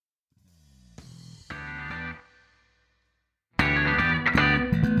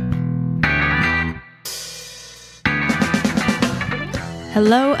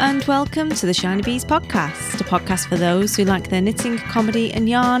Hello and welcome to the Shiny Bees podcast, a podcast for those who like their knitting, comedy and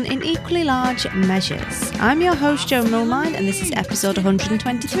yarn in equally large measures. I'm your host Jo Milmine and this is episode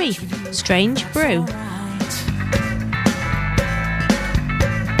 123, Strange Brew.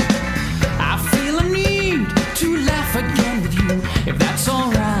 I feel a need to laugh again with you, if that's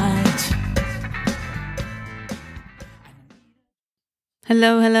alright.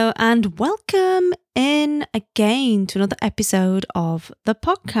 Hello and welcome in again to another episode of the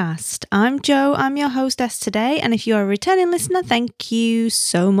podcast. I'm Jo, I'm your hostess today, and if you're a returning listener, thank you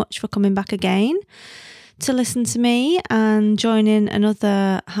so much for coming back again to listen to me and join in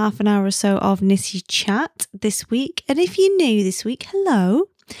another half an hour or so of Nitty Chat this week. And if you're new this week, hello.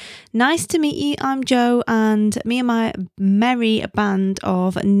 Nice to meet you. I'm Jo, and me and my merry band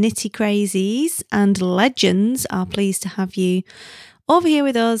of nitty crazies and legends are pleased to have you over here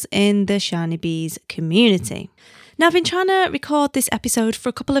with us in the Shiny Bees community. Now, I've been trying to record this episode for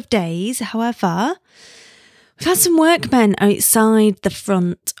a couple of days. However, we've had some workmen outside the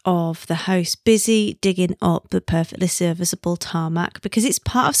front of the house busy digging up the perfectly serviceable tarmac because it's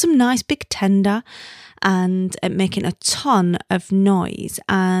part of some nice big tender and making a ton of noise.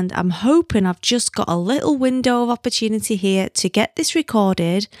 And I'm hoping I've just got a little window of opportunity here to get this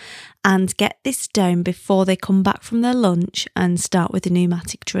recorded and get this down before they come back from their lunch and start with the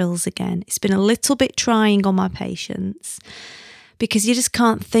pneumatic drills again. It's been a little bit trying on my patience because you just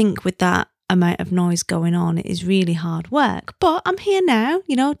can't think with that amount of noise going on. It is really hard work, but I'm here now.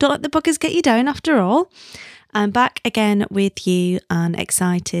 Don't let the buggers get you down after all. I'm back again with you and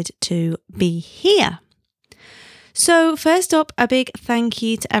excited to be here. So first up, a big thank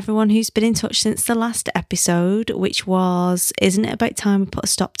you to everyone who's been in touch since the last episode, which was, isn't it about time we put a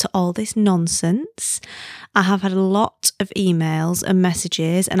stop to all this nonsense? I have had a lot of emails and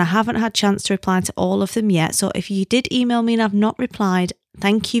messages and I haven't had a chance to reply to all of them yet. So if you did email me and I've not replied,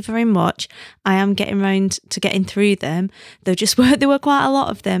 thank you very much. I am getting around to getting through them. There were quite a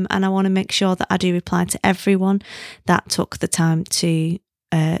lot of them and I want to make sure that I do reply to everyone that took the time to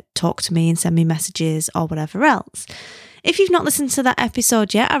talk to me and send me messages or whatever else. If you've not listened to that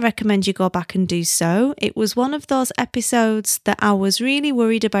episode yet, I recommend you go back and do so. It was one of those episodes that I was really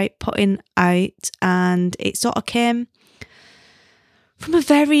worried about putting out, and it sort of came from a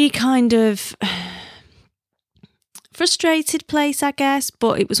very kind of frustrated place, I guess,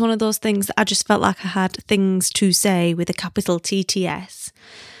 but it was one of those things that I just felt like I had things to say with a capital TTS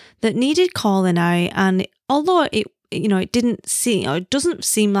that needed calling out. And although it doesn't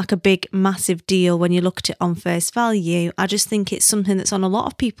seem like a big, massive deal when you look at it on face value, I just think it's something that's on a lot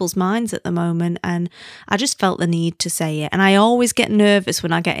of people's minds at the moment, and I just felt the need to say it. And I always get nervous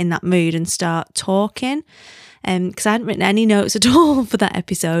when I get in that mood and start talking, because I hadn't written any notes at all for that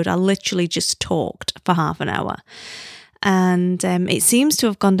episode. I literally just talked for half an hour. And it seems to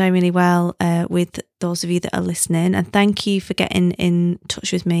have gone down really well with those of you that are listening. And thank you for getting in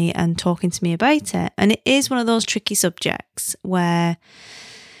touch with me and talking to me about it. And it is one of those tricky subjects where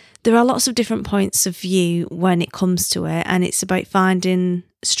there are lots of different points of view when it comes to it. And it's about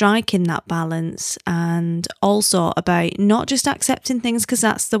striking that balance, and also about not just accepting things because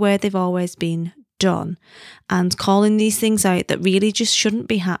that's the way they've always been done, and calling these things out that really just shouldn't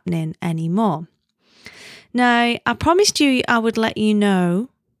be happening anymore. Now, I promised you I would let you know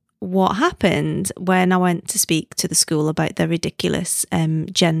what happened when I went to speak to the school about their ridiculous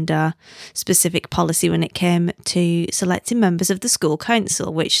gender-specific policy when it came to selecting members of the school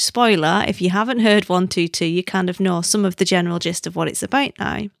council, which, spoiler, if you haven't heard 122, you kind of know some of the general gist of what it's about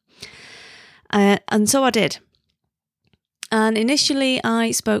now. And so I did. And initially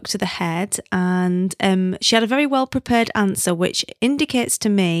I spoke to the head, and she had a very well-prepared answer, which indicates to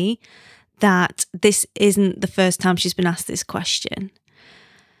me that this isn't the first time she's been asked this question.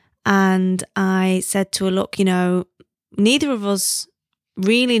 And I said to her, look, neither of us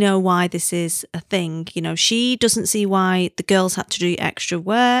really know why this is a thing. She doesn't see why the girls had to do extra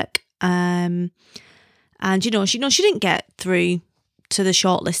work. And, she didn't get through to the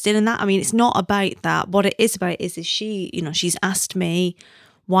shortlisting and that. I mean, it's not about that. What it is about is she's asked me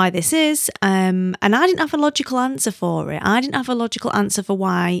why this is, and I didn't have a logical answer for it. I didn't have a logical answer for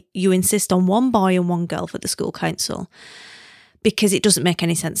why you insist on one boy and one girl for the school council, because it doesn't make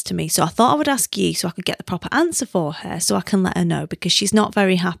any sense to me. So I thought I would ask you so I could get the proper answer for her, so I can let her know, because she's not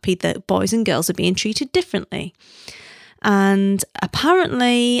very happy that boys and girls are being treated differently. And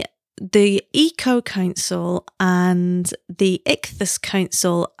apparently the Eco Council and the Ichthus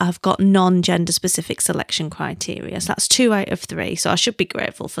Council have got non-gender specific selection criteria. So that's 2 out of 3. So I should be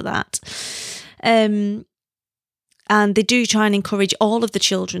grateful for that. And And they do try and encourage all of the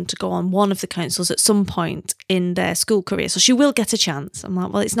children to go on one of the councils at some point in their school career. So she will get a chance. I'm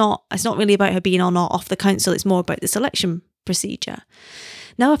like, well, it's not really about her being on or off the council. It's more about the selection procedure.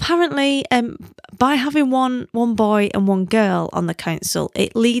 Now, apparently, by having one boy and one girl on the council,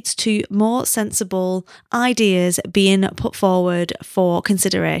 it leads to more sensible ideas being put forward for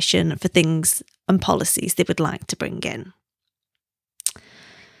consideration for things and policies they would like to bring in.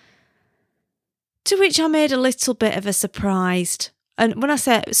 To which I made a little bit of a surprised, and when I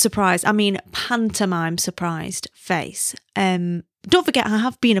say surprised, I mean pantomime surprised face. Don't forget, I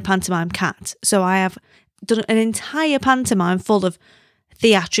have been a pantomime cat, so I have done an entire pantomime full of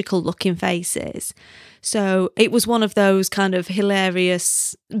theatrical looking faces. So it was one of those kind of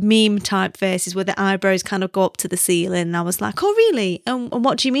hilarious meme type faces where the eyebrows kind of go up to the ceiling. And I was like, oh, really? And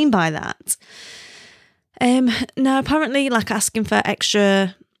what do you mean by that? Now, apparently, like asking for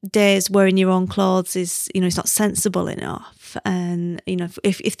extra days wearing your own clothes is, it's not sensible enough. And,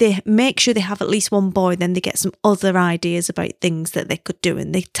 if they make sure they have at least one boy, then they get some other ideas about things that they could do,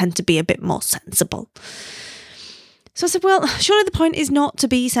 and they tend to be a bit more sensible. So I said, well, surely the point is not to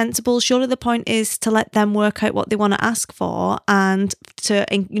be sensible. Surely the point is to let them work out what they want to ask for and to,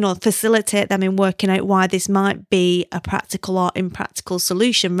 facilitate them in working out why this might be a practical or impractical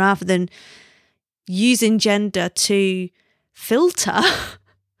solution, rather than using gender to filter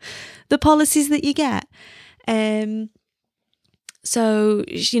the policies that you get. So,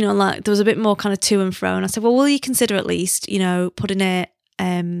 like there was a bit more kind of to and fro. And I said, well, will you consider at least, putting it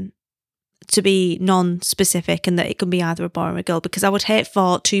to be non-specific and that it can be either a boy or a girl, because I would hate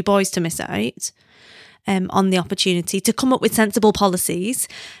for two boys to miss out on the opportunity to come up with sensible policies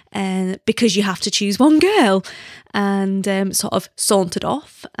because you have to choose one girl, and sort of sauntered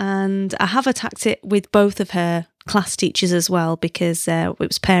off. And I have attacked it with both of her class teachers as well, because it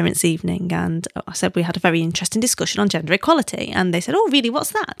was parents' evening, and I said we had a very interesting discussion on gender equality, and they said, oh really,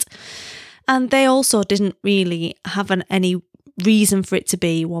 what's that? And they also didn't really have any reason for it to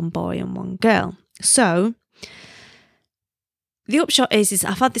be one boy and one girl. So the upshot is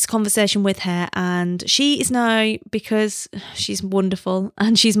I've had this conversation with her, and she is now, because she's wonderful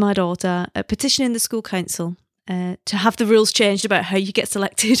and she's my daughter, petitioning the school council to have the rules changed about how you get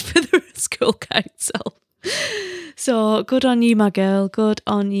selected for the school council. So good on you, my girl. Good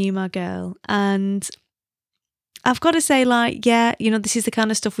on you, my girl. And I've got to say, this is the kind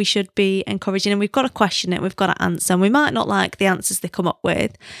of stuff we should be encouraging, and we've got to question it, we've got to answer, and we might not like the answers they come up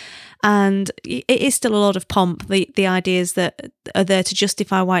with. And it is still a lot of pomp, the ideas that are there to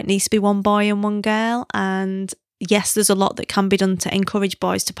justify why it needs to be one boy and one girl. And yes, there's a lot that can be done to encourage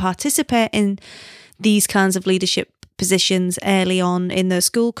boys to participate in these kinds of leadership positions early on in their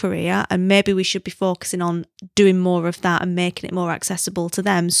school career, and maybe we should be focusing on doing more of that and making it more accessible to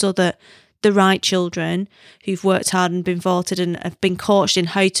them, so that the right children who've worked hard and been voted and have been coached in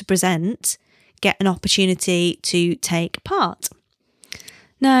how to present get an opportunity to take part.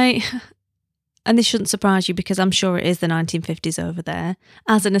 Now, and this shouldn't surprise you because I'm sure it is the 1950s over there.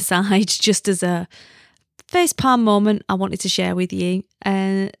 As an aside, just as a facepalm moment I wanted to share with you,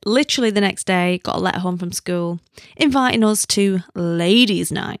 literally the next day got a letter home from school inviting us to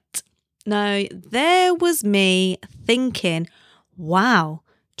ladies' night. Now, there was me thinking, wow,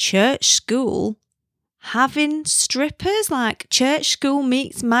 church school having strippers, like church school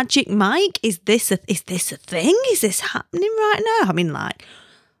meets Magic Mike. Is this a thing? Is this happening right now? I mean,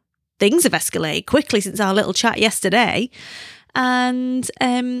 things have escalated quickly since our little chat yesterday. And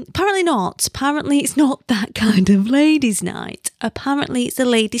apparently not. Apparently it's not that kind of ladies' night. Apparently it's a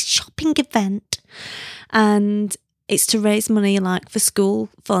ladies' shopping event. And it's to raise money for school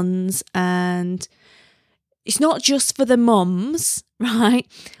funds, and it's not just for the mums, right?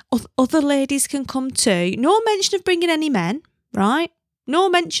 Other ladies can come too. No mention of bringing any men, right? No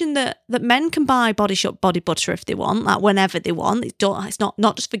mention that men can buy Body Shop body butter if they want, whenever they want. It's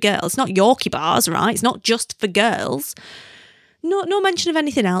not just for girls. It's not Yorkie bars, right? It's not just for girls. No mention of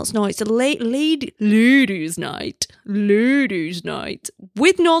anything else. No, it's a ladies' night. Ladies' night.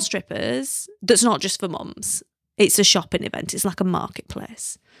 With no strippers. That's not just for mums. It's a shopping event. It's like a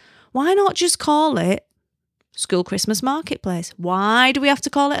marketplace. Why not just call it School Christmas Marketplace? Why do we have to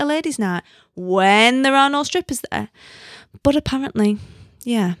call it a ladies' night when there are no strippers there? But apparently,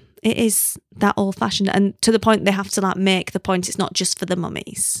 yeah, it is that old-fashioned, and to the point they have to make the point it's not just for the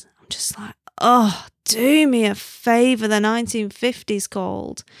mummies. I'm just like, oh, do me a favour, the 1950s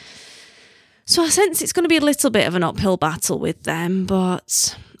called. So I sense it's going to be a little bit of an uphill battle with them,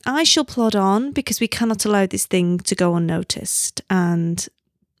 but I shall plod on, because we cannot allow this thing to go unnoticed and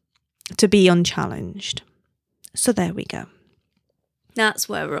to be unchallenged. So there we go. That's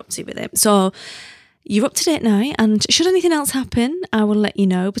where we're up to with it. So you're up to date now, and should anything else happen, I will let you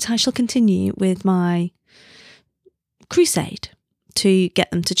know, but I shall continue with my crusade to get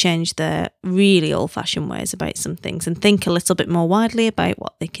them to change their really old-fashioned ways about some things and think a little bit more widely about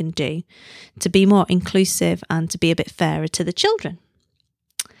what they can do to be more inclusive and to be a bit fairer to the children.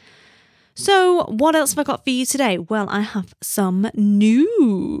 So what else have I got for you today? Well, I have some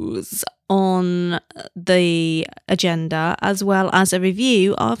news on the agenda, as well as a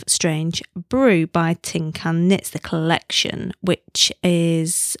review of Strange Brew by Tin Can Knits, the collection, which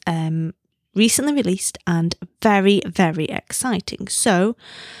is recently released and very, very exciting. So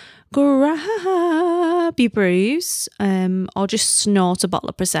grab your brews, or just snort a bottle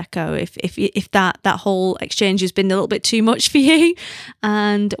of Prosecco if that whole exchange has been a little bit too much for you,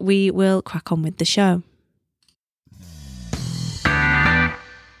 and we will crack on with the show.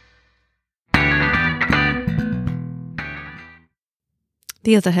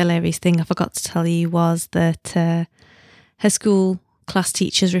 The other hilarious thing I forgot to tell you was that her school class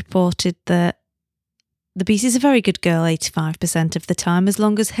teachers reported that the Beast is a very good girl 85% of the time, as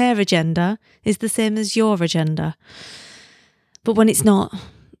long as her agenda is the same as your agenda. But when it's not,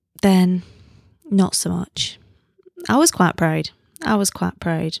 then not so much. I was quite proud.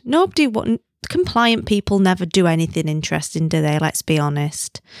 Compliant people never do anything interesting, do they? Let's be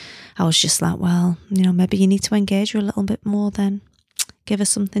honest. I was just like, well, maybe you need to engage her a little bit more then. Give her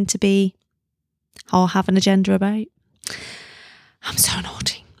something to be or have an agenda about. I'm so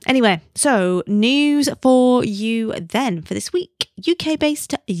naughty. Anyway, so news for you then for this week.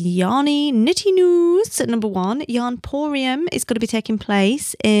 UK-based Yarny Nitty News. Number 1, Yarnporium is going to be taking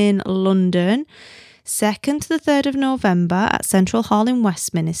place in London 2nd to the 3rd of November at Central Hall in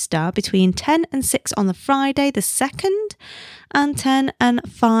Westminster between 10 and 6 on the Friday the 2nd and 10 and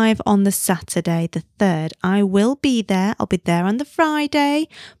 5 on the Saturday the 3rd. I will be there. I'll be there on the Friday,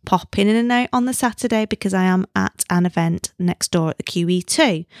 pop in and out on the Saturday because I am at an event next door at the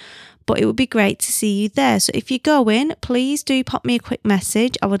QE2. But it would be great to see you there. So if you go in, please do pop me a quick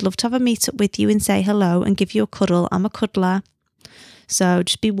message. I would love to have a meet up with you and say hello and give you a cuddle. I'm a cuddler. So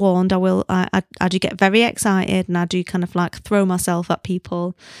just be warned, I do get very excited and I do kind of like throw myself at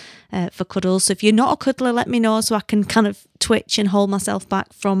people for cuddles. So if you're not a cuddler, let me know so I can kind of twitch and hold myself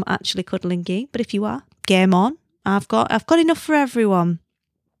back from actually cuddling you. But if you are, game on. I've got enough for everyone.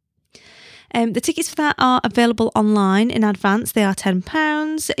 The tickets for that are available online in advance. They are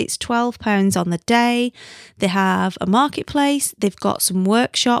 £10. It's £12 on the day. They have a marketplace. They've got some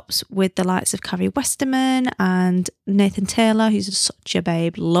workshops with the likes of Carrie Westerman and Nathan Taylor, who's such a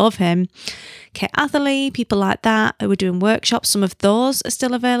babe. Love him. Kate Atherley, people like that who are doing workshops. Some of those are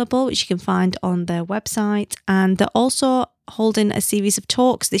still available, which you can find on their website. And they're also holding a series of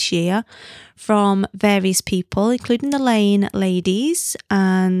talks this year from various people, including the Lane ladies,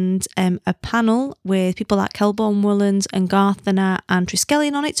 and a panel with people like Kelborn Woolens and Garthner and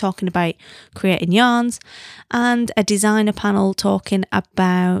Triskelion on it, talking about creating yarns, and a designer panel talking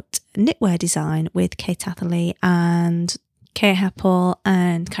about knitwear design with Kate Atherley and Kate Heppel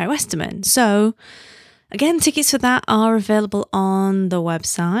and Carrie Westerman. So again, tickets for that are available on the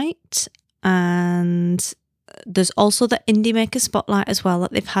website, and there's also the Indie Maker Spotlight as well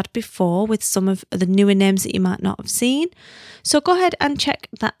that they've had before with some of the newer names that you might not have seen. So go ahead and check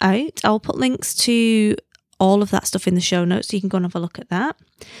that out. I'll put links to all of that stuff in the show notes so you can go and have a look at that.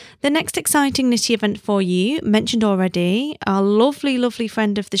 The next exciting knitty event for you, mentioned already, our lovely, lovely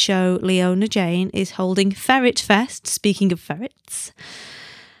friend of the show, Leona Jane, is holding Ferret Fest, speaking of ferrets,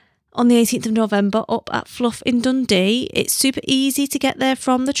 on the 18th of November up at Fluff in Dundee. It's super easy to get there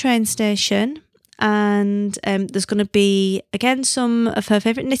from the train station. And there's going to be, again, some of her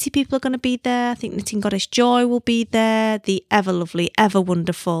favourite knitty people are going to be there. I think Knitting Goddess Joy will be there. The ever lovely, ever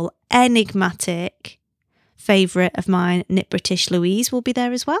wonderful, enigmatic favourite of mine, Knit British Louise, will be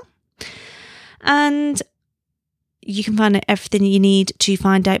there as well. And you can find out everything you need to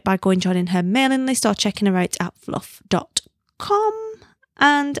find out by going joining her mailing list or checking her out at fluff.com.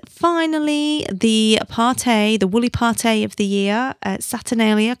 And finally, the woolly party of the year,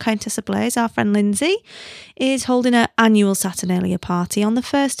 Saturnalia, Countessa Blaze, our friend Lindsay, is holding her annual Saturnalia party on the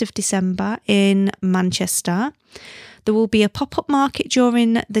 1st of December in Manchester. There will be a pop-up market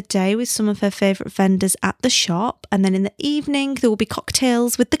during the day with some of her favourite vendors at the shop. And then in the evening, there will be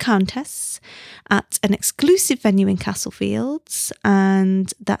cocktails with the Countess at an exclusive venue in Castlefields.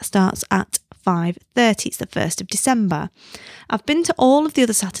 And that starts at 5:30. It's the 1st of December. I've been to all of the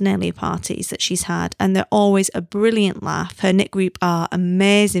other Saturnalia parties that she's had, and they're always a brilliant laugh. Her knit group are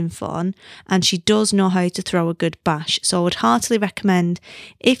amazing fun, and she does know how to throw a good bash. So I would heartily recommend,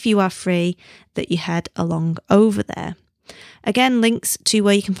 if you are free, that you head along over there. Again, links to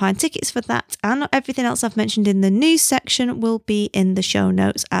where you can find tickets for that and everything else I've mentioned in the news section will be in the show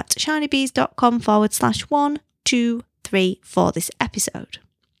notes at shinybees.com/123 for this episode.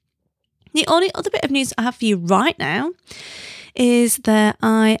 The only other bit of news I have for you right now is that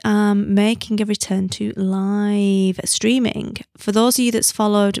I am making a return to live streaming. For those of you that's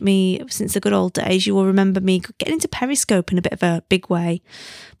followed me since the good old days, you will remember me getting into Periscope in a bit of a big way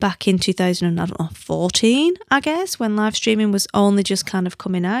back in 2014, I guess, when live streaming was only just kind of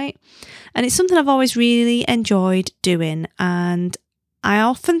coming out. And it's something I've always really enjoyed doing. And I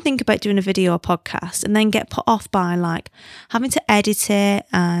often think about doing a video or podcast and then get put off by like having to edit it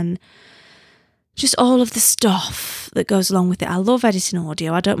and just all of the stuff that goes along with it. I love editing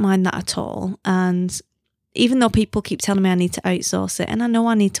audio. I don't mind that at all. And even though people keep telling me I need to outsource it, and I know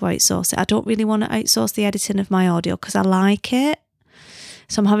I need to outsource it, I don't really want to outsource the editing of my audio because I like it.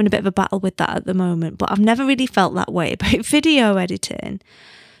 So I'm having a bit of a battle with that at the moment. But I've never really felt that way about video editing.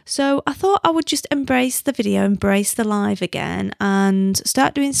 So I thought I would just embrace the video, embrace the live again, and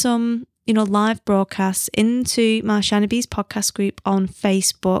start doing some live broadcasts into my Shiny Bees podcast group on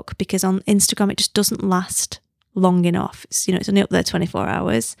Facebook, because on Instagram it just doesn't last long enough. It's only up there 24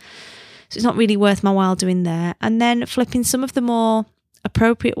 hours. So it's not really worth my while doing there. And then flipping some of the more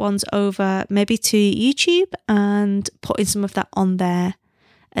appropriate ones over maybe to YouTube and putting some of that on there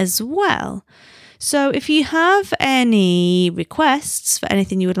as well. So if you have any requests for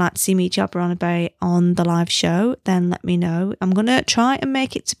anything you would like to see me jabber on about on the live show, then let me know. I'm going to try and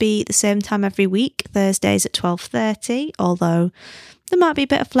make it to be the same time every week, Thursdays at 12:30, although there might be a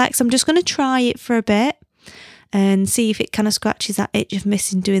bit of flex. I'm just going to try it for a bit and see if it kind of scratches that itch of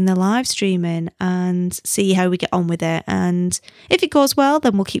missing doing the live streaming and see how we get on with it. And if it goes well,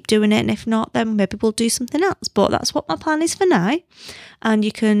 then we'll keep doing it. And if not, then maybe we'll do something else. But that's what my plan is for now. And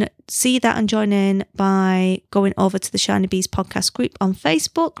you can see that and join in by going over to the Shiny Bees podcast group on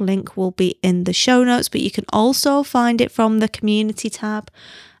Facebook. Link will be in the show notes, but you can also find it from the community tab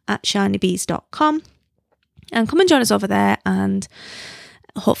at shinybees.com. And come and join us over there, and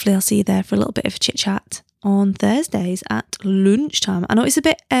hopefully I'll see you there for a little bit of a chit chat on Thursdays at lunchtime. I know it's a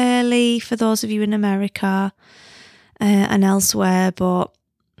bit early for those of you in America and elsewhere, but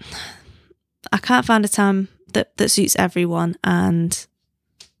I can't find a time that suits everyone, and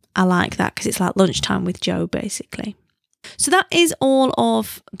I like that because it's like lunchtime with Joe, basically. So that is all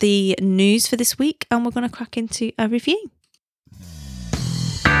of the news for this week, and we're going to crack into a review.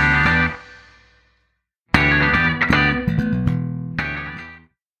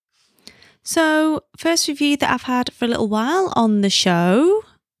 So, first review that I've had for a little while on the show,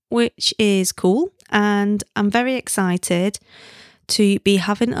 which is cool, and I'm very excited to be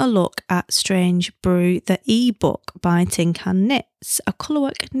having a look at Strange Brew, the ebook by Tin Can Knits, a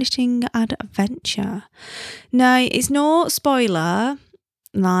colourwork knitting adventure. Now, it's no spoiler,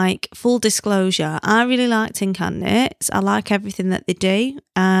 like full disclosure, I really like Tin Can Knits. I like everything that they do,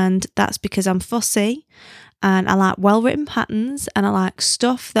 and that's because I'm fussy. And I like well-written patterns, and I like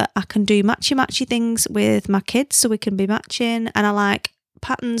stuff that I can do matchy-matchy things with my kids so we can be matching. And I like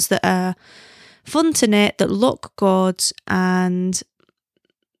patterns that are fun to knit, that look good, and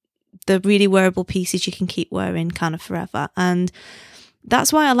the really wearable pieces you can keep wearing kind of forever. And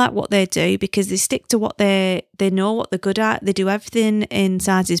that's why I like what they do, because they stick to what they know what they're good at. They do everything in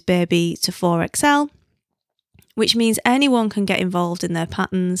sizes baby to 4XL, which means anyone can get involved in their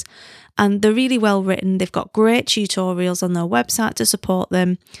patterns, and they're really well written. They've got great tutorials on their website to support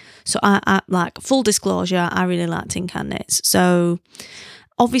them. So I like, full disclosure, I really like Tin Can Knits. So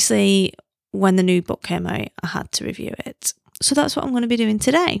obviously when the new book came out, I had to review it. So that's what I'm going to be doing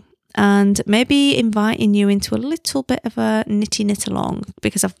today, and maybe inviting you into a little bit of a knit along,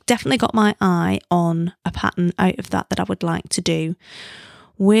 because I've definitely got my eye on a pattern out of that I would like to do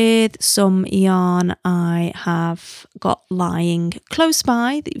with some yarn I have got lying close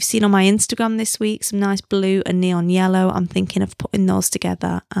by that you've seen on my Instagram this week, some nice blue and neon yellow. I'm thinking of putting those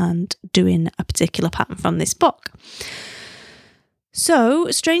together and doing a particular pattern from this book. So,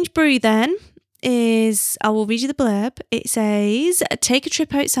 Strange Brew then is, I will read you the blurb. It says, take a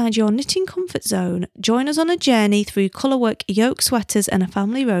trip outside your knitting comfort zone. Join us on a journey through colourwork yoke sweaters and a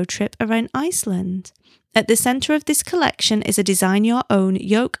family road trip around Iceland. At the centre of this collection is a design your own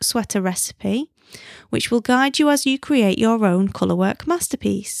yoke sweater recipe, which will guide you as you create your own colourwork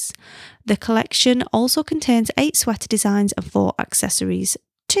masterpiece. The collection also contains 8 sweater designs and 4 accessories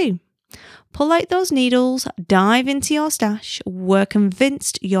too. Pull out those needles, dive into your stash, we're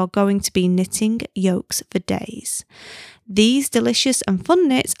convinced you're going to be knitting yokes for days. These delicious and fun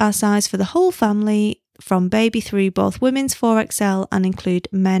knits are sized for the whole family, from baby through both women's 4XL, and include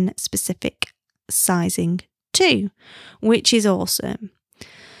men specific sizing too, which is awesome.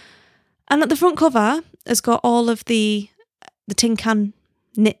 And at the front cover has got all of the Tin Can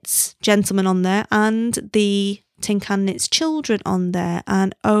Knits gentlemen on there and the Tin Can Knits children on there,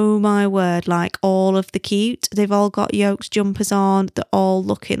 and oh my word, like all of the cute. They've all got yoked jumpers on. They're all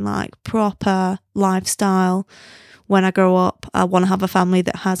looking like proper lifestyle. When I grow up, I want to have a family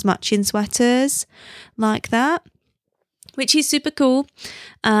that has matching sweaters like that, which is super cool.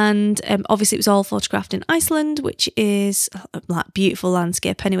 And obviously it was all photographed in Iceland, which is like beautiful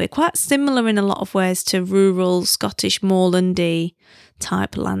landscape anyway, quite similar in a lot of ways to rural Scottish moorlandy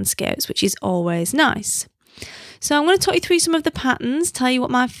type landscapes, which is always nice. So I'm going to talk you through some of the patterns, tell you what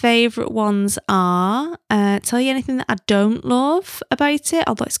my favourite ones are, tell you anything that I don't love about it,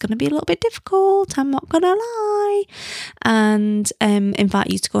 although it's going to be a little bit difficult, I'm not going to lie, and invite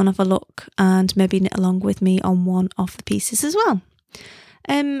you to go and have a look and maybe knit along with me on one of the pieces as well.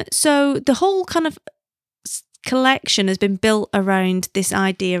 So the whole kind of collection has been built around this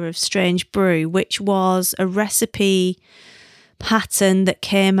idea of Strange Brew, which was a recipe pattern that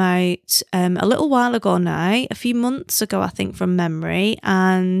came out a little while ago now, a few months ago I think from memory,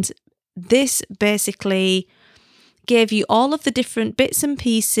 and this basically gave you all of the different bits and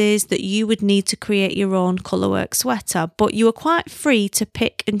pieces that you would need to create your own colourwork sweater, but you were quite free to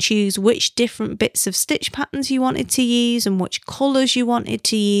pick and choose which different bits of stitch patterns you wanted to use and which colours you wanted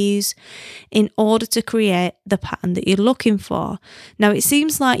to use in order to create the pattern that you're looking for. Now it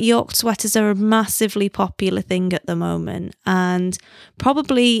seems like yoked sweaters are a massively popular thing at the moment, and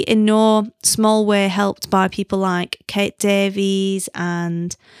probably in no small way helped by people like Kate Davies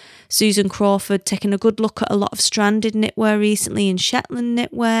and Susan Crawford taking a good look at a lot of stranded knitwear recently and Shetland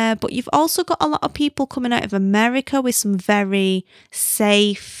knitwear, but you've also got a lot of people coming out of America with some very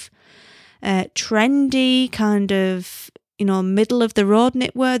safe, trendy kind of, middle of the road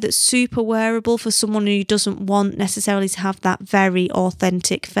knitwear that's super wearable for someone who doesn't want necessarily to have that very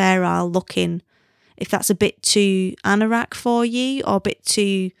authentic Fair Isle looking, if that's a bit too anorak for you or a bit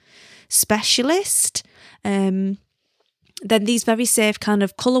too specialist. Then these very safe kind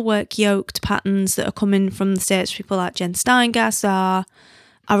of colourwork yoked patterns that are coming from the States, people like Jen Steingass are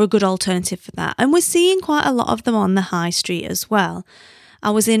a good alternative for that. And we're seeing quite a lot of them on the high street as well. I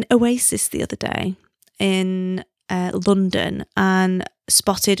was in Oasis the other day in London and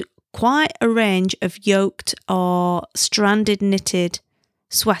spotted quite a range of yoked or stranded knitted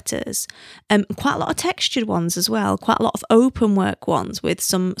sweaters, quite a lot of textured ones as well, quite a lot of open work ones with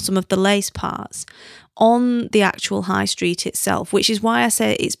some of the lace parts on the actual high street itself, which is why I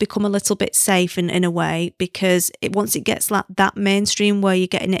say it's become a little bit safe in a way, because once it gets like that mainstream where you're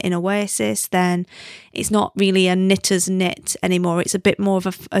getting it in Oasis, then it's not really a knitter's knit anymore. It's a bit more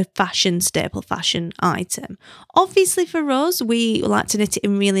of a fashion staple, fashion item. Obviously for us, we like to knit it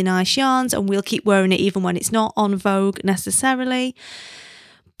in really nice yarns and we'll keep wearing it even when it's not on Vogue necessarily.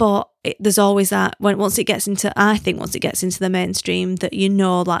 But there's always that once it gets into the mainstream, that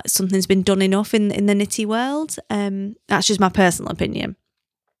like something's been done enough in the knitty world. That's just my personal opinion.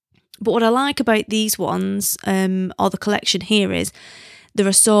 But what I like about these ones, or the collection here, is there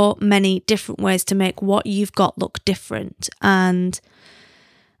are so many different ways to make what you've got look different. And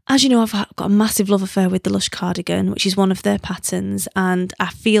as you know, I've got a massive love affair with the Lush cardigan, which is one of their patterns, and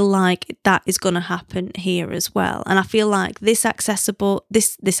I feel like that is going to happen here as well. And I feel like this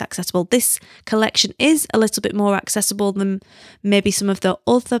collection is a little bit more accessible than maybe some of the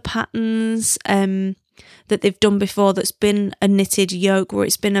other patterns that they've done before. That's been a knitted yoke, where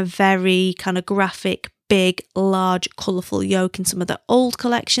it's been a very kind of graphic, big, large, colourful yoke in some of the old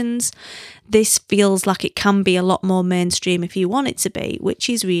collections. This feels like it can be a lot more mainstream if you want it to be, which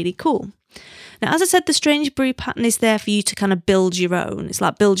is really cool. Now, as I said, the Strange Brew pattern is there for you to kind of build your own. It's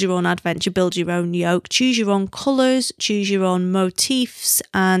like build your own adventure, build your own yoke, choose your own colours, choose your own motifs,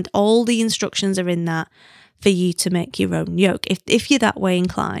 and all the instructions are in that for you to make your own yoke, if you're that way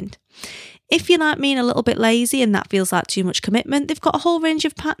inclined. If you're like me and a little bit lazy and that feels like too much commitment, they've got a whole range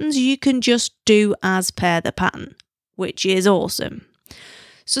of patterns you can just do as per the pattern, which is awesome.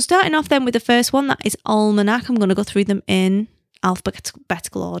 So starting off then with the first one, that is Almanac. I'm going to go through them in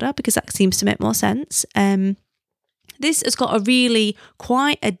alphabetical order because that seems to make more sense. This has got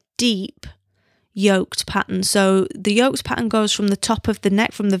quite a deep yoked pattern. So the yoked pattern goes from the top of the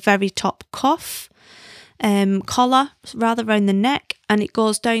neck, from the very top cuff, collar rather around the neck, and it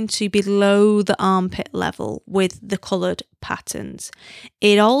goes down to below the armpit level with the coloured patterns.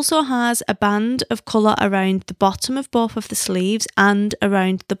 It also has a band of colour around the bottom of both of the sleeves and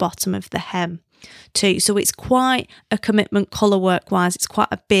around the bottom of the hem too. So it's quite a commitment colour work wise. It's quite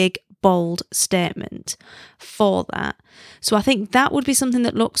a big bold statement for that. So I think that would be something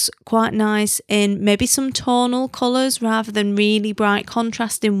that looks quite nice in maybe some tonal colours rather than really bright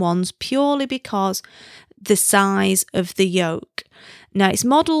contrasting ones, purely because the size of the yoke. Now it's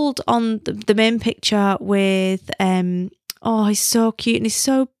modelled on the main picture with oh, he's so cute and he's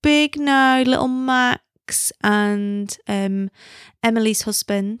so big now, little Max, and Emily's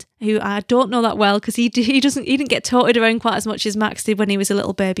husband, who I don't know that well because he didn't get toted around quite as much as Max did when he was a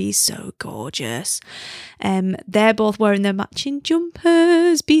little baby. He's so gorgeous. They're both wearing their matching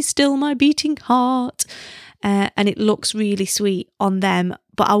jumpers. Be still, my beating heart, and it looks really sweet on them.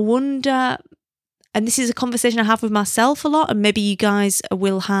 But I wonder. And this is a conversation I have with myself a lot, and maybe you guys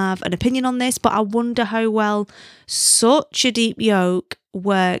will have an opinion on this, but I wonder how well such a deep yoke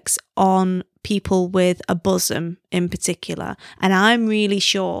works on people with a bosom in particular. And I'm really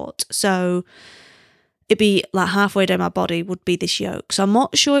short, so it'd be like halfway down my body would be this yoke. So I'm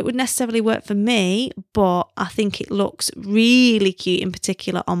not sure it would necessarily work for me, but I think it looks really cute in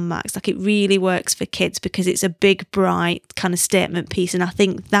particular on Max. Like it really works for kids because it's a big, bright kind of statement piece. And I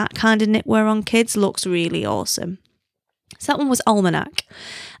think that kind of knitwear on kids looks really awesome. So that one was Almanac.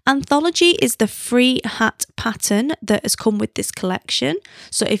 Anthology is the free hat pattern that has come with this collection.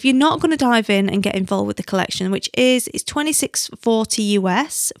 So if you're not going to dive in and get involved with the collection, it's $26.40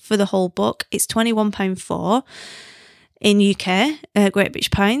 US for the whole book. It's £21.4 in UK, Great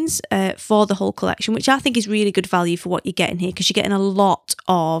British Pounds, for the whole collection, which I think is really good value for what you're getting here because you're getting a lot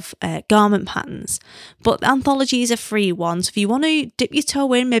of garment patterns. But the anthology is a free one, so if you want to dip your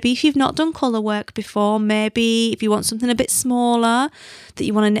toe in, maybe if you've not done colour work before, maybe if you want something a bit smaller that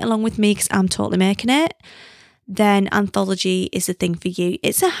you want to knit along with me because I'm totally making it, then anthology is the thing for you.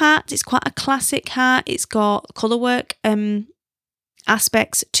 It's a hat, it's quite a classic hat, it's got colour work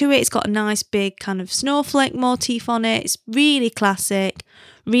aspects to it. It's got a nice big kind of snowflake motif on it. It's really classic,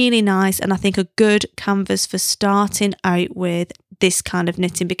 really nice, and I think a good canvas for starting out with this kind of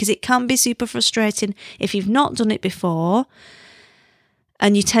knitting because it can be super frustrating if you've not done it before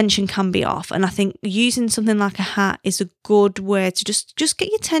and your tension can be off. And I think using something like a hat is a good way to just get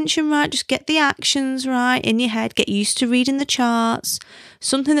your tension right, just get the actions right in your head, get used to reading the charts,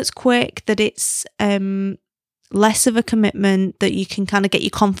 something that's quick, that it's less of a commitment, that you can kind of get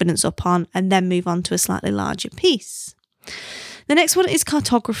your confidence up on and then move on to a slightly larger piece. The next one is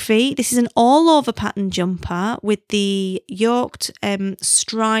Cartography. This is an all over pattern jumper with the yoked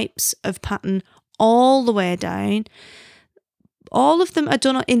stripes of pattern all the way down. All of them are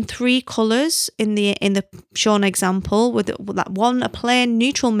done in 3 colours in the shown example, with that one a plain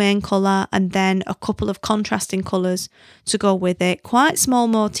neutral main colour and then a couple of contrasting colours to go with it. Quite small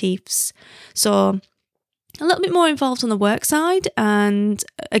motifs, so a little bit more involved on the work side, and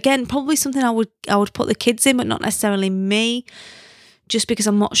again probably something I would put the kids in, but not necessarily me, just because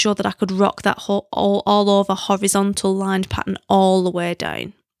I'm not sure that I could rock that all over horizontal lined pattern all the way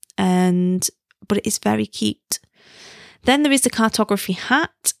down. But it is very cute. Then there is the Cartography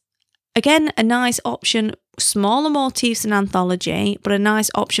hat. Again, a nice option, smaller motifs than anthology, but a nice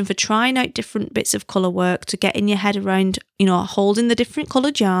option for trying out different bits of colour work to get in your head around, holding the different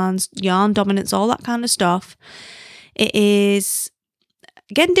coloured yarns, yarn dominance, all that kind of stuff. It is,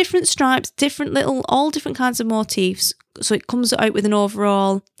 again, different stripes, all different kinds of motifs. So it comes out with an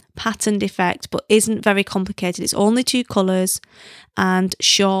overall patterned effect, but isn't very complicated. It's only 2 colours and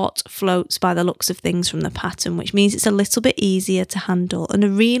short floats by the looks of things from the pattern, which means it's a little bit easier to handle, and a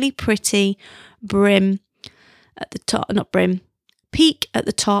really pretty brim at the top, peak at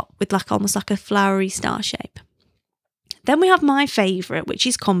the top with almost like a flowery star shape. Then we have my favourite, which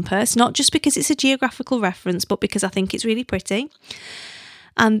is Compass, not just because it's a geographical reference, but because I think it's really pretty.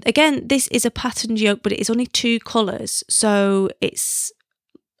 And again, this is a patterned yoke, but it is only 2 colours, so it's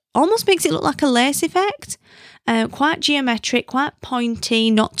almost makes it look like a lace effect. Quite geometric, quite pointy,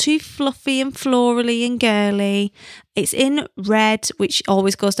 not too fluffy and florally and girly. It's in red, which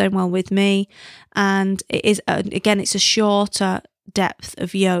always goes down well with me. And it is, again, it's a shorter depth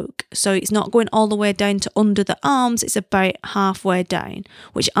of yoke. So it's not going all the way down to under the arms. It's about halfway down,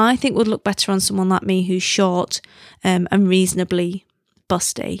 which I think would look better on someone like me who's short and reasonably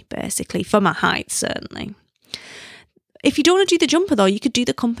busty, basically, for my height, certainly. If you don't want to do the jumper though, you could do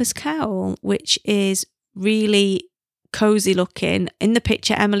the Compass cowl, which is really cozy looking. In the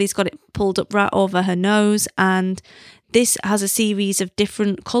picture, Emily's got it pulled up right over her nose, and this has a series of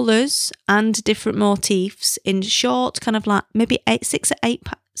different colours and different motifs in short, kind of like maybe 6 or 8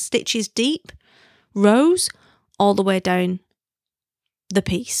 stitches deep rows all the way down the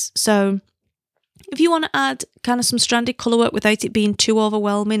piece. So if you want to add kind of some stranded colour work without it being too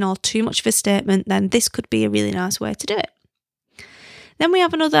overwhelming or too much of a statement, then this could be a really nice way to do it. Then we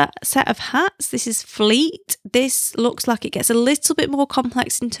have another set of hats. This is Fleet. This looks like it gets a little bit more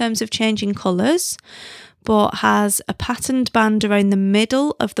complex in terms of changing colours, but has a patterned band around the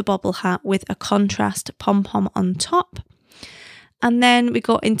middle of the bobble hat with a contrast pom-pom on top. And then we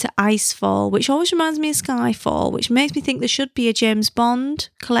got into Icefall, which always reminds me of Skyfall, which makes me think there should be a James Bond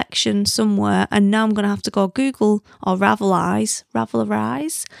collection somewhere. And now I'm going to have to go Google or Ravelise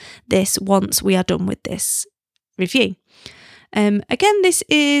this once we are done with this review. Again, this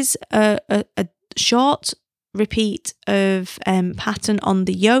is a short repeat of pattern on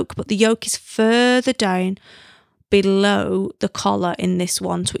the yoke, but the yoke is further down below the collar in this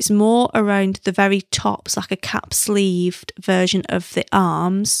one, so it's more around the very top. It's like a cap sleeved version of the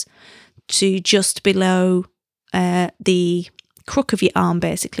arms to just below the crook of your arm,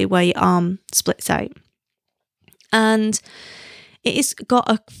 basically where your arm splits out. And it's got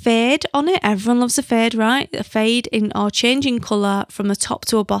a fade on it. Everyone loves a fade, right? A fade in or changing colour from the top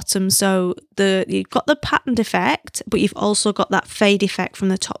to a bottom. So you've got the patterned effect, but you've also got that fade effect from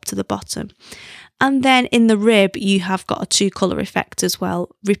the top to the bottom. And then in the rib, you have got a 2-colour effect as well,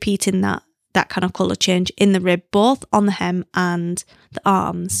 repeating that kind of colour change in the rib, both on the hem and the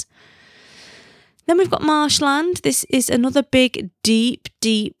arms. Then we've got Marshland. This is another big, deep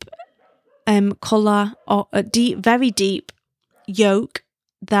colour, or a very deep yoke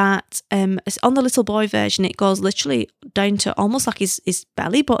that is on the little boy version. It goes literally down to almost like his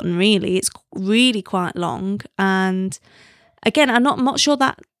belly button, really. It's really quite long. And again, I'm not sure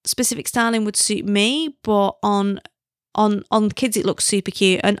that specific styling would suit me, but on kids it looks super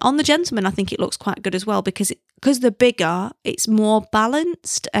cute, and on the gentleman I think it looks quite good as well, because they're bigger, it's more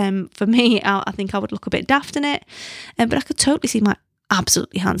balanced. For me, I think I would look a bit daft in it, but I could totally see my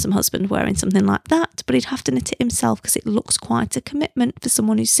absolutely handsome husband wearing something like that, but he'd have to knit it himself because it looks quite a commitment for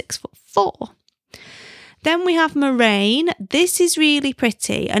someone who's 6'4". Then we have Moraine. This is really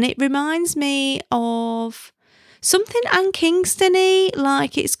pretty, and it reminds me of something Anne Kingston-y,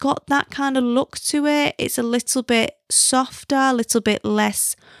 like it's got that kind of look to it. It's a little bit softer, a little bit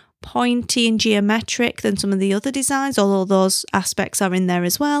less pointy and geometric than some of the other designs, although those aspects are in there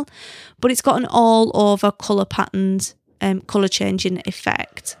as well. But it's got an all-over colour patterned, colour changing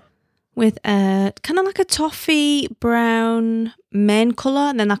effect with a kind of like a toffee brown main colour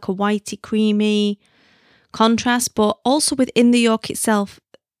and then like a whitey creamy contrast, but also within the yoke itself,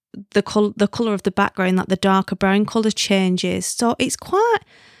 the colour of the background, like the darker brown colour changes. So it's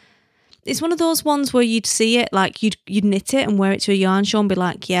one of those ones where you'd see it, like you'd knit it and wear it to a yarn show and be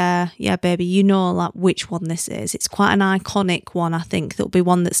like, yeah baby, you know like which one this is. It's quite an iconic one. I think that'll be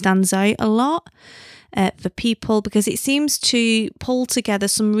one that stands out a lot for people, because it seems to pull together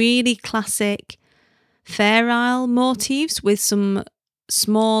some really classic Fair Isle motifs with some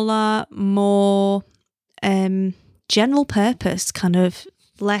smaller, more general purpose kind of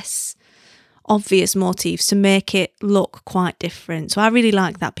less obvious motifs to make it look quite different. So I really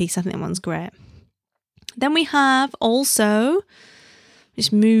like that piece. I think that one's great. Then we have also,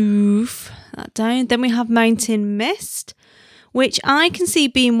 just move that down. Then we have Mountain Mist, which I can see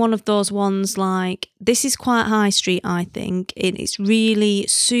being one of those ones, like this is quite high street, I think. It's really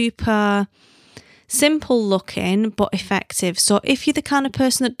super simple looking but effective. So if you're the kind of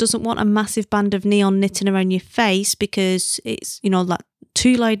person that doesn't want a massive band of neon knitting around your face because it's, like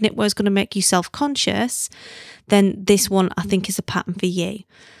too loud knitwear is going to make you self-conscious, then this one I think is a pattern for you.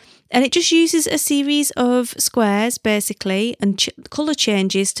 And it just uses a series of squares basically and colour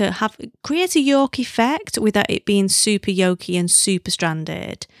changes to create a yoke effect without it being super yokey and super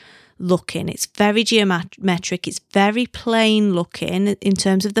stranded looking. It's very geometric, it's very plain looking in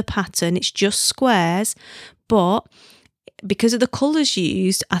terms of the pattern. It's just squares, but because of the colours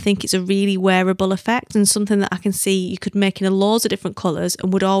used, I think it's a really wearable effect and something that I can see you could make in a loads of different colours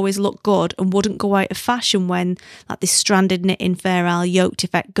and would always look good and wouldn't go out of fashion when like this stranded knitting Fair Isle yoked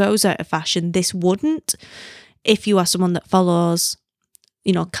effect goes out of fashion. This wouldn't if you are someone that follows,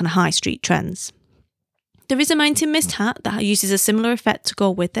 kind of high street trends. There is a Mountain Mist hat that uses a similar effect to go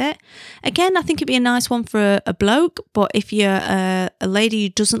with it. Again, I think it'd be a nice one for a bloke, but if you're a lady who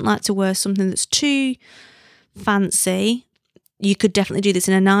doesn't like to wear something that's too fancy, you could definitely do this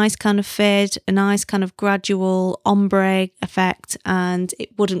in a nice kind of fade, a nice kind of gradual ombre effect, and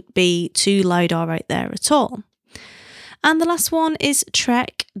it wouldn't be too loud or out there at all. And the last one is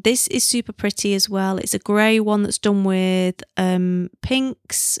Trek. This is super pretty as well. It's a grey one that's done with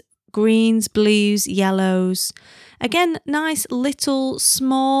pinks, greens, blues, yellows. Again, nice little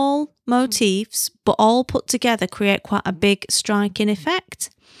small motifs, but all put together create quite a big striking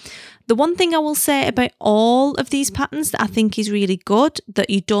effect. The one thing I will say about all of these patterns that I think is really good, that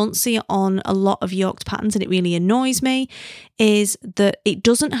you don't see on a lot of yoked patterns and it really annoys me, is that it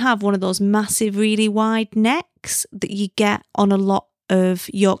doesn't have one of those massive, really wide necks that you get on a lot of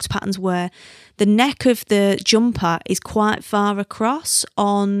yoked patterns where the neck of the jumper is quite far across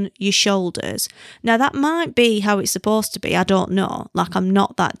on your shoulders. Now that might be how it's supposed to be, I don't know. Like, I'm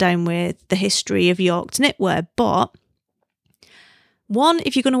not that down with the history of yoked knitwear, but one,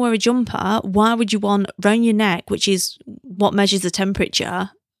 if you're going to wear a jumper, why would you want round your neck, which is what measures the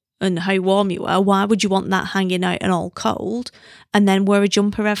temperature and how warm you are, why would you want that hanging out and all cold and then wear a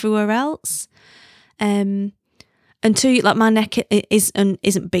jumper everywhere else? And two, like, my neck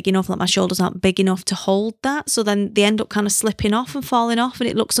isn't big enough, like my shoulders aren't big enough to hold that. So then they end up kind of slipping off and falling off and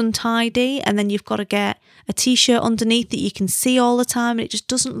it looks untidy. And then you've got to get a t-shirt underneath that you can see all the time and it just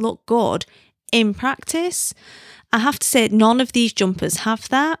doesn't look good in practice. I have to say, none of these jumpers have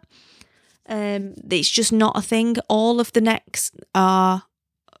that. It's just not a thing. All of the necks are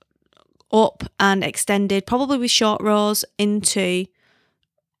up and extended, probably with short rows into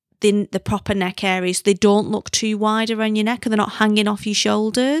the proper neck areas. They don't look too wide around your neck and they're not hanging off your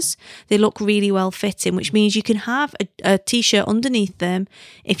shoulders. They look really well fitting, which means you can have a t-shirt underneath them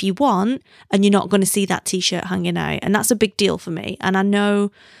if you want and you're not going to see that t-shirt hanging out. And that's a big deal for me. And I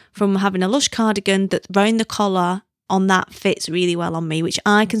know from having a Lush cardigan that round the collar on that fits really well on me, which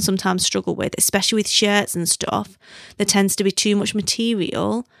I can sometimes struggle with, especially with shirts and stuff. There tends to be too much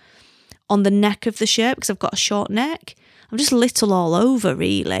material on the neck of the shirt because I've got a short neck. I'm just little all over,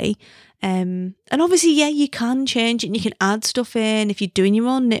 really. And obviously, yeah, you can change it and you can add stuff in if you're doing your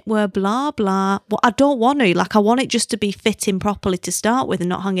own knitwear, blah, blah. Well, I don't want to. Like, I want it just to be fitting properly to start with and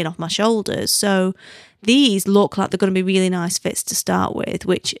not hanging off my shoulders. So these look like they're going to be really nice fits to start with,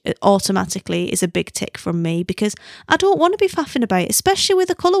 which automatically is a big tick from me because I don't want to be faffing about, especially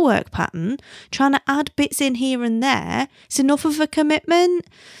with a colour work pattern. Trying to add bits in here and there, it's enough of a commitment.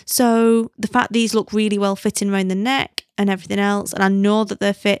 So the fact these look really well fitting around the neck and everything else, and I know that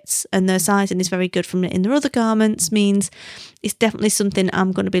their fits and their sizing is very good from in their other garments, means it's definitely something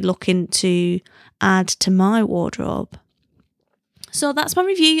I'm going to be looking to add to my wardrobe. So that's my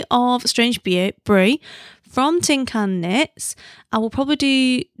review of Strange Brew from Tin Can Knits. I will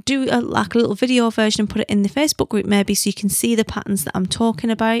probably do a little video version and put it in the Facebook group maybe so you can see the patterns that I'm talking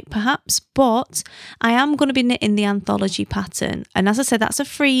about perhaps. But I am going to be knitting the anthology pattern. And as I said, that's a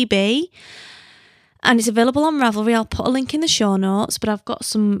freebie. And it's available on Ravelry. I'll put a link in the show notes. But I've got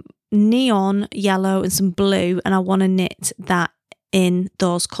some neon yellow and some blue and I want to knit that in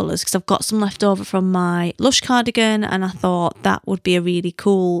those colours because I've got some left over from my Lush cardigan and I thought that would be a really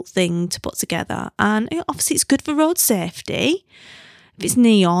cool thing to put together. And obviously it's good for road safety if it's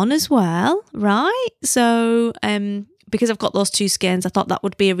neon as well, right? So because I've got those two skeins, I thought that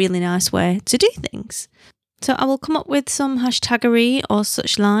would be a really nice way to do things. So I will come up with some hashtaggery or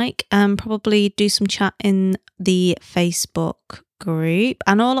such like and probably do some chat in the Facebook group.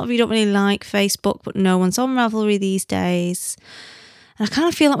 I know a lot of you don't really like Facebook, but no one's on Ravelry these days. And I kind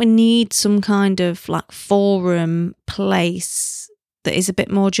of feel like we need some kind of like forum place that is a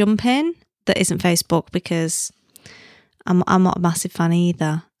bit more jumping that isn't Facebook because I'm not a massive fan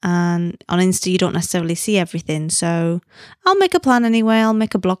either. And on Insta, you don't necessarily see everything. So I'll make a plan anyway. Maybe I'll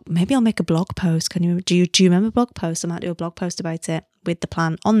make a blog post. Do you remember blog posts? I might do a blog post about it with the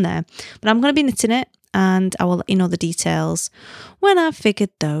plan on there. But I'm going to be knitting it and I will let you know the details when I've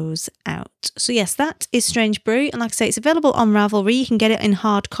figured those out. So yes, that is Strange Brew. And like I say, it's available on Ravelry. You can get it in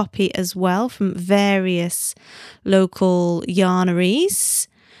hard copy as well from various local yarneries.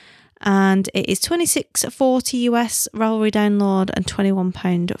 And it is $26.40 US Ravelry download and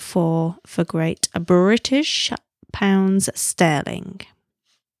 £21 for Great British pounds sterling.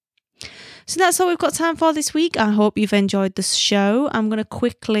 So that's all we've got time for this week. I hope you've enjoyed the show. I'm going to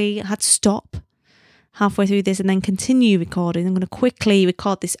had to stop halfway through this and then continue recording. I'm going to quickly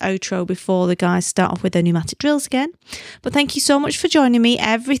record this outro before the guys start off with their pneumatic drills again. But thank you so much for joining me.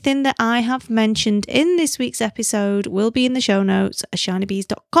 Everything that I have mentioned in this week's episode will be in the show notes at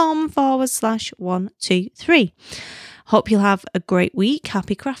shinybees.com/123. Hope you'll have a great week.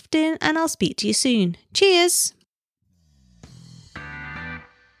 Happy crafting, and I'll speak to you soon. Cheers.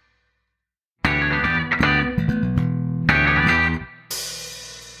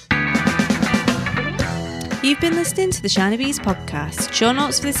 You've been listening to the Shiny Bees podcast. Show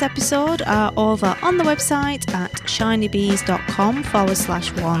notes for this episode are over on the website at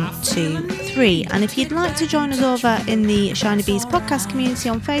shinybees.com/123. And if you'd like to join us over in the Shiny Bees podcast community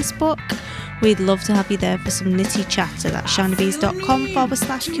on Facebook, we'd love to have you there for some nitty chatter. That's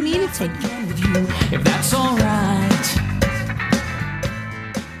shinybees.com/community. If that's alright.